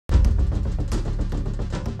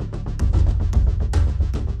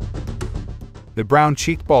The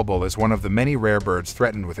brown-cheeked bulbul is one of the many rare birds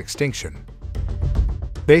threatened with extinction.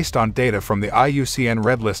 Based on data from the IUCN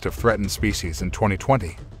Red List of Threatened Species in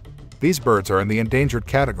 2020, these birds are in the endangered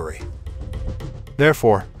category.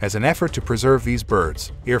 Therefore, as an effort to preserve these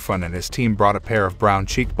birds, Irfan and his team brought a pair of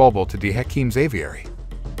brown-cheeked bulbul to deHakims aviary.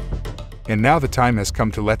 And now the time has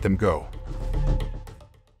come to let them go.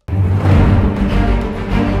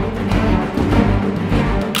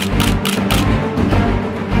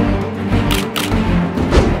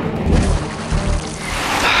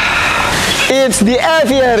 It's the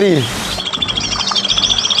aviary.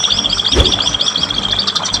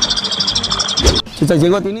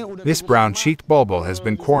 This brown-cheeked bulbul has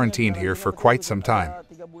been quarantined here for quite some time.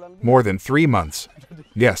 More than 3 months.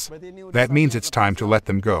 Yes, that means it's time to let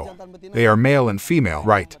them go. They are male and female,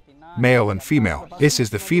 right? Male and female. This is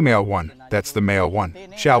the female one, that's the male one.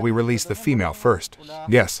 Shall we release the female first?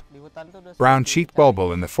 Yes. Brown-cheeked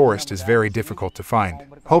bulbul in the forest is very difficult to find.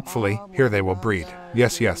 Hopefully, here they will breed.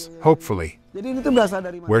 Yes, hopefully.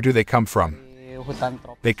 Where do they come from?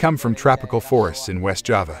 They come from tropical forests in West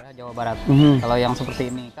Java.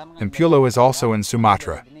 Empulo is also in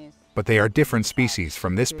Sumatra, but they are different species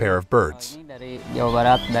from this pair of birds.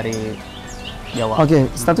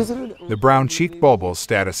 The brown-cheeked bulbul's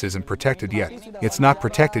status isn't protected yet. It's not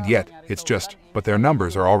protected yet, it's just, but their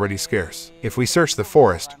numbers are already scarce. If we search the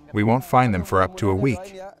forest, we won't find them for up to a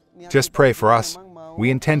week. Just pray for us. We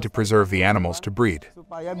intend to preserve the animals to breed.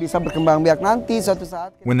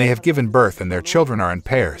 When they have given birth and their children are in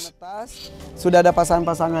pairs,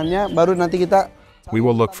 we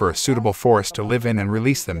will look for a suitable forest to live in and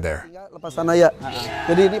release them there.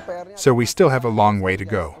 So we still have a long way to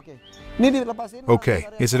go. Okay,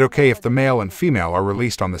 is it okay if the male and female are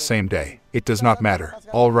released on the same day? It does not matter.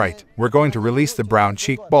 All right, we're going to release the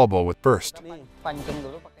brown-cheeked bulbul with burst.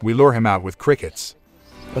 We lure him out with crickets.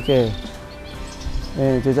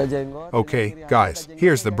 Okay, guys,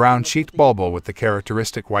 here's the brown-cheeked bulbul with the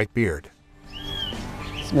characteristic white beard.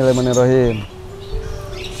 Bismillahirrahmanirrahim.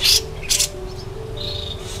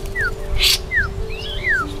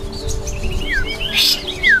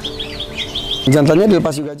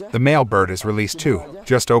 The male bird is released too.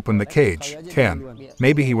 Just open the cage.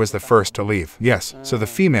 Maybe he was the first to leave. Yes, so the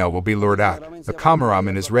female will be lured out. The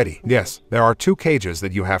cameraman is ready. Yes, there are 2 cages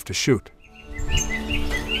that you have to shoot.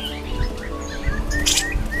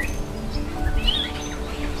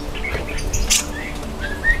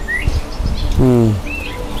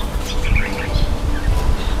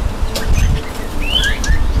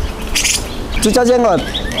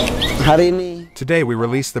 Today we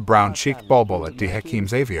release the brown-cheeked bulbul at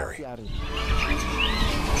deHakims aviary.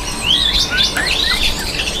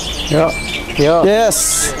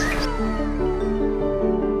 Yes.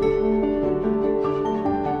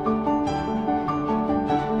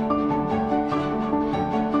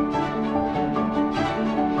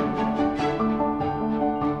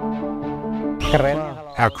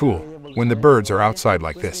 How cool, when the birds are outside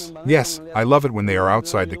like this. Yes, I love it when they are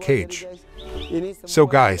outside the cage. So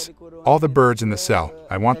guys, all the birds in the cell,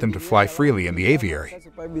 I want them to fly freely in the aviary.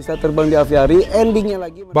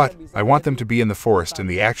 But I want them to be in the forest in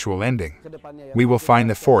the actual ending. We will find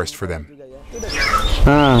the forest for them.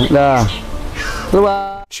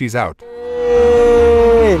 She's out.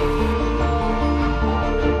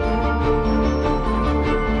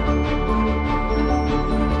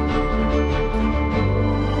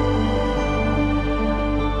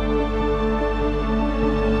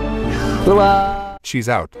 She's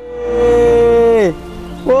out.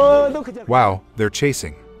 Wow, they're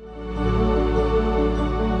chasing.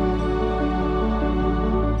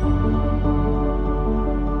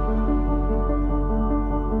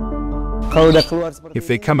 If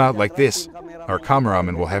they come out like this, our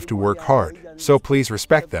cameraman will have to work hard. So please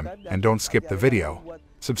respect them and don't skip the video.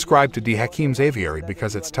 Subscribe to deHakims aviary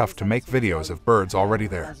because it's tough to make videos of birds already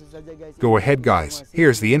there. Go ahead guys,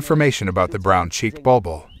 here's the information about the brown-cheeked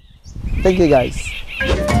bulbul. Thank you guys.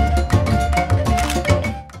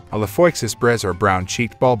 Alafoixis bres or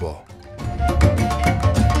brown-cheeked bulbul.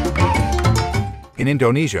 In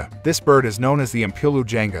Indonesia, this bird is known as the Empulu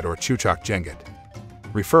janggut or cucak janggut,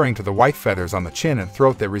 referring to the white feathers on the chin and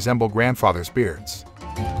throat that resemble grandfathers' beards.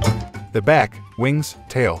 The back, wings,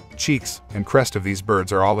 tail, cheeks, and crest of these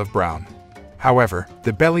birds are olive brown. However,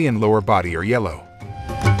 the belly and lower body are yellow.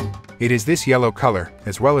 It is this yellow color,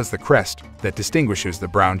 as well as the crest, that distinguishes the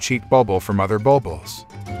brown-cheeked bulbul from other bulbuls.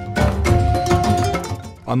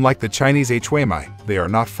 Unlike the Chinese huemai, they are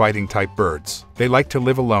not fighting-type birds. They like to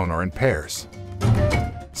live alone or in pairs.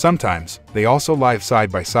 Sometimes, they also live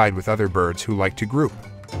side by side with other birds who like to group.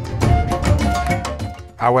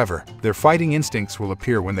 However, their fighting instincts will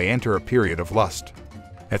appear when they enter a period of lust.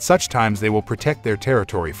 At such times they will protect their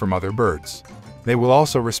territory from other birds. They will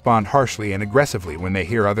also respond harshly and aggressively when they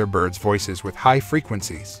hear other birds' voices with high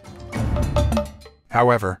frequencies.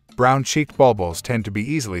 However, brown-cheeked bulbuls tend to be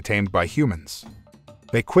easily tamed by humans.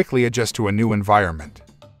 They quickly adjust to a new environment.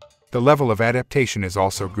 The level of adaptation is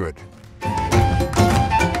also good.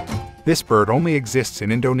 This bird only exists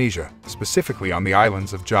in Indonesia, specifically on the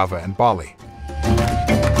islands of Java and Bali.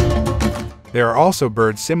 There are also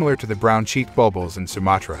birds similar to the brown-cheeked bulbuls in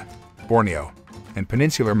Sumatra, Borneo, and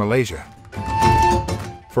peninsular Malaysia.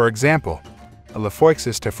 For example, a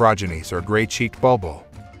Laphoixis tephrogenes or gray-cheeked bulbul,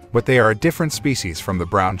 but they are a different species from the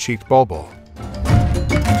brown-cheeked bulbul.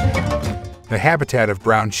 The habitat of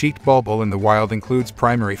brown-cheeked bulbul in the wild includes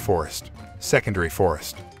primary forest, secondary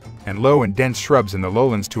forest, and low and dense shrubs in the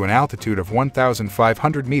lowlands to an altitude of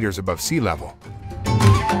 1,500 meters above sea level.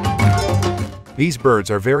 These birds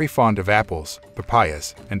are very fond of apples,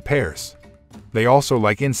 papayas, and pears. They also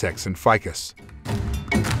like insects and ficus.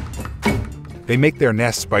 They make their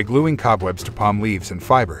nests by gluing cobwebs to palm leaves and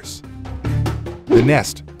fibers. The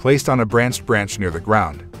nest, placed on a branched branch near the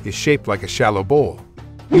ground, is shaped like a shallow bowl.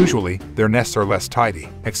 Usually, their nests are less tidy,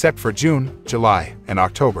 except for June, July, and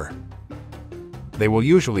October. They will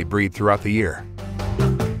usually breed throughout the year.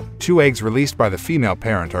 2 eggs released by the female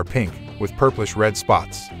parent are pink, with purplish-red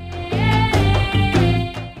spots.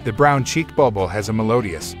 The brown-cheeked bulbul has a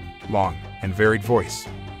melodious, long, and varied voice.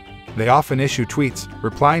 They often issue tweets,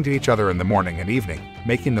 replying to each other in the morning and evening,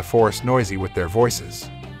 making the forest noisy with their voices.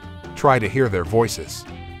 Try to hear their voices.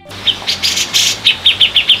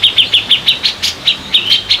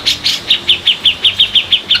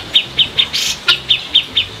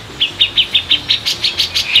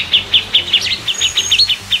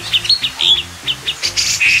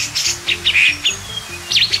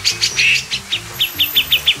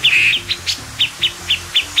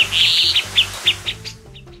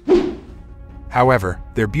 However,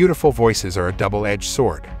 their beautiful voices are a double-edged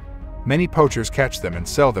sword. Many poachers catch them and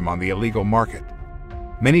sell them on the illegal market.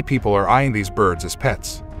 Many people are eyeing these birds as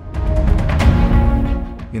pets.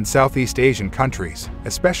 In Southeast Asian countries,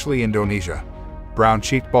 especially Indonesia,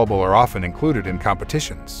 brown-cheeked bulbul are often included in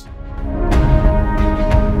competitions.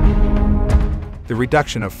 The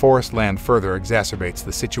reduction of forest land further exacerbates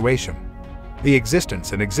the situation. The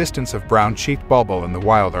existence of brown-cheeked bulbul in the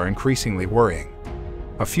wild are increasingly worrying.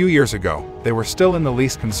 A few years ago, they were still in the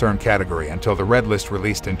least concern category until the Red List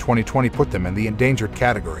released in 2020 put them in the endangered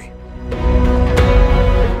category.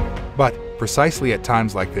 But, precisely at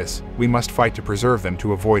times like this, we must fight to preserve them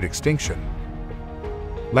to avoid extinction.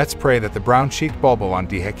 Let's pray that the brown-cheeked bulbul on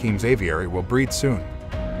deHakims aviary will breed soon.